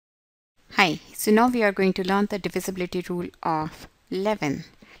Hi, so now we are going to learn the divisibility rule of 11,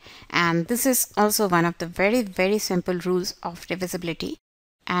 and this is also one of the very simple rules of divisibility.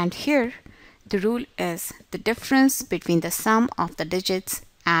 And here the rule is the difference between the sum of the digits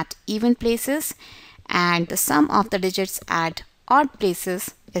at even places and the sum of the digits at odd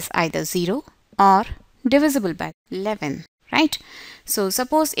places is either 0 or divisible by 11, right? So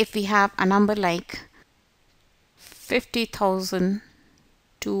suppose if we have a number like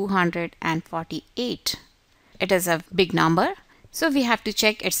 50,248, it is a big number, so we have to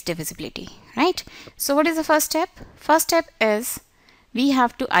check its divisibility, right? So what is the first step? First step is we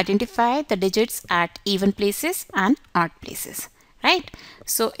have to identify the digits at even places and odd places, right?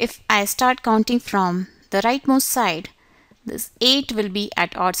 So if I start counting from the rightmost side, this 8 will be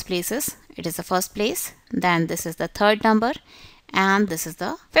at odd places. It is the first place, then this is the third number, and this is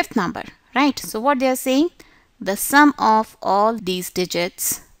the fifth number, right? So what they are saying, the sum of all these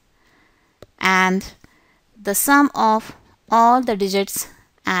digits and the sum of all the digits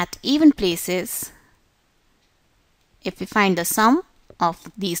at even places, if we find the sum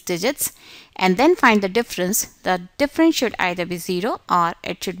of these digits and then find the difference should either be 0 or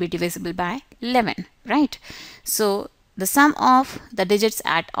it should be divisible by 11, right? So the sum of the digits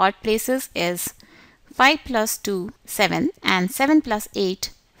at odd places is 5 plus 2, 7, and 7 plus 8,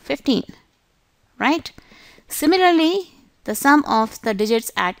 15, right? Similarly, the sum of the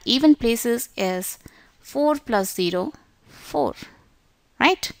digits at even places is 4 plus 0, 4,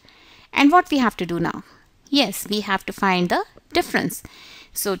 right? And what we have to do now? Yes, we have to find the difference.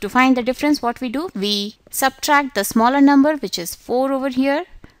 So to find the difference, what we do? We subtract the smaller number, which is 4 over here,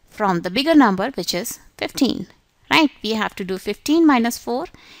 from the bigger number, which is 15, right? We have to do 15 minus 4,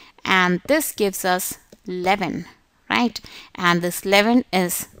 and this gives us 11, right? And this 11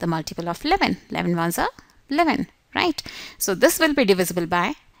 is the multiple of 11. 11 ones are 11, right? So this will be divisible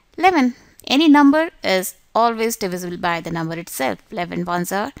by 11. Any number is always divisible by the number itself. 11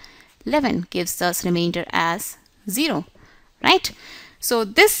 ones are 11, gives us remainder as 0, right? So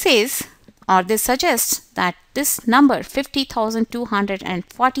this says, or this suggests that this number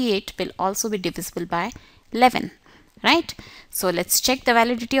 50,248 will also be divisible by 11, right? So let's check the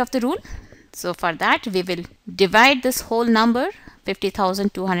validity of the rule. So for that, we will divide this whole number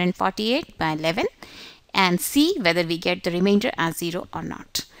 50,248 by 11 and see whether we get the remainder as 0 or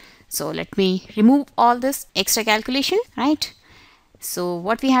not. So let me remove all this extra calculation, right? So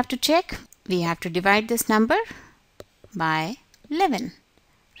what we have to check? We have to divide this number by 11,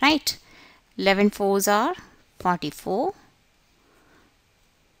 right? 11 fours are 44.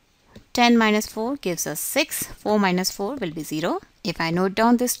 10 minus 4 gives us 6. 4 minus 4 will be 0. If I note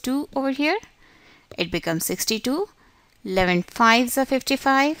down this 2 over here, it becomes 62. 11 fives are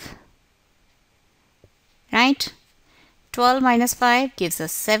 55, right? 12 minus 5 gives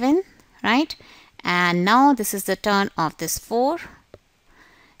us 7, right? And now this is the turn of this 4.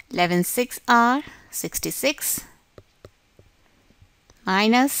 11 6 are 66,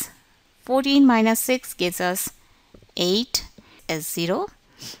 minus 14 minus 6 gives us 8 is 0.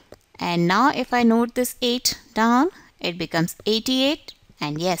 And now if I note this 8 down, it becomes 88,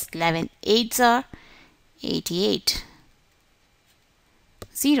 and yes, 11 8s are 88,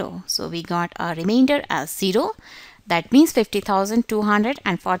 0. So we got our remainder as 0. That means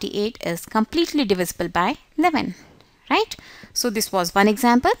 50,248 is completely divisible by 11, right? So this was one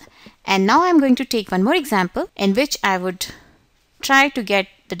example, and now I'm going to take one more example in which I would try to get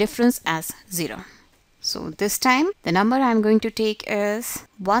the difference as 0. So this time the number I'm going to take is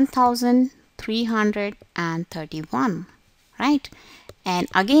 1,331, right? And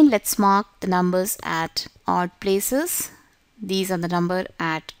again, let's mark the numbers at odd places. These are the number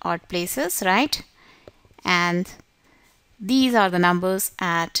at odd places, right? And these are the numbers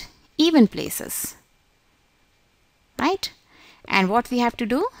at even places, right? And what we have to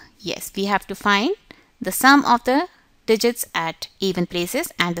do? Yes, we have to find the sum of the digits at even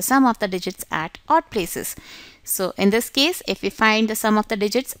places and the sum of the digits at odd places. So in this case, if we find the sum of the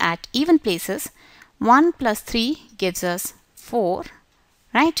digits at even places, 1 plus 3 gives us 4,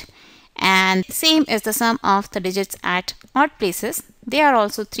 right? And same is the sum of the digits at odd places. They are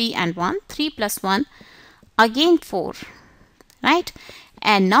also 3 and 1. 3 plus 1, again 4, right?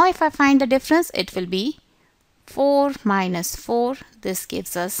 And now if I find the difference, it will be 4 minus 4. This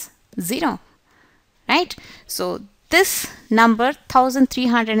gives us 0, right? So this number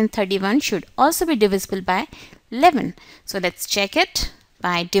 1,331 should also be divisible by 11. So let's check it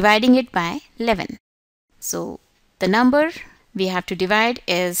by dividing it by 11. So the number we have to divide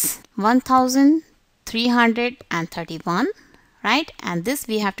is 1,331, right? And this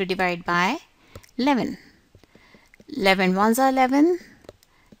we have to divide by 11. 11 ones are 11.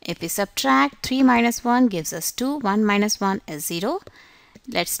 if we subtract 3 minus 1 gives us 2, 1 minus 1 is 0.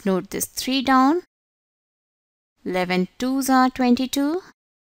 Let's note this 3 down. 11 2s are 22.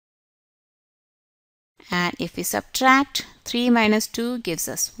 And if we subtract 3 minus 2 gives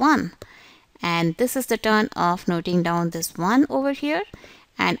us 1. And this is the turn of noting down this 1 over here.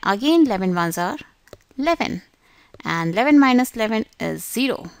 And again 11 ones are 11. And 11 minus 11 is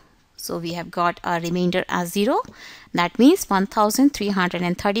 0. So we have got our remainder as 0. That means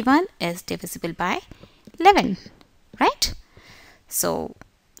 1331 is divisible by 11, right? So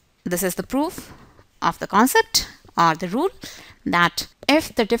this is the proof of the concept or the rule that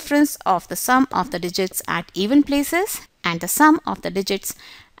if the difference of the sum of the digits at even places and the sum of the digits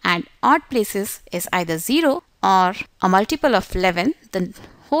at odd places is either 0 or a multiple of 11, the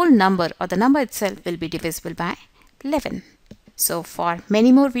whole number or the number itself will be divisible by 11. So for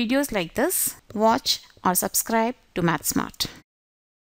many more videos like this, watch or subscribe to Math Smart.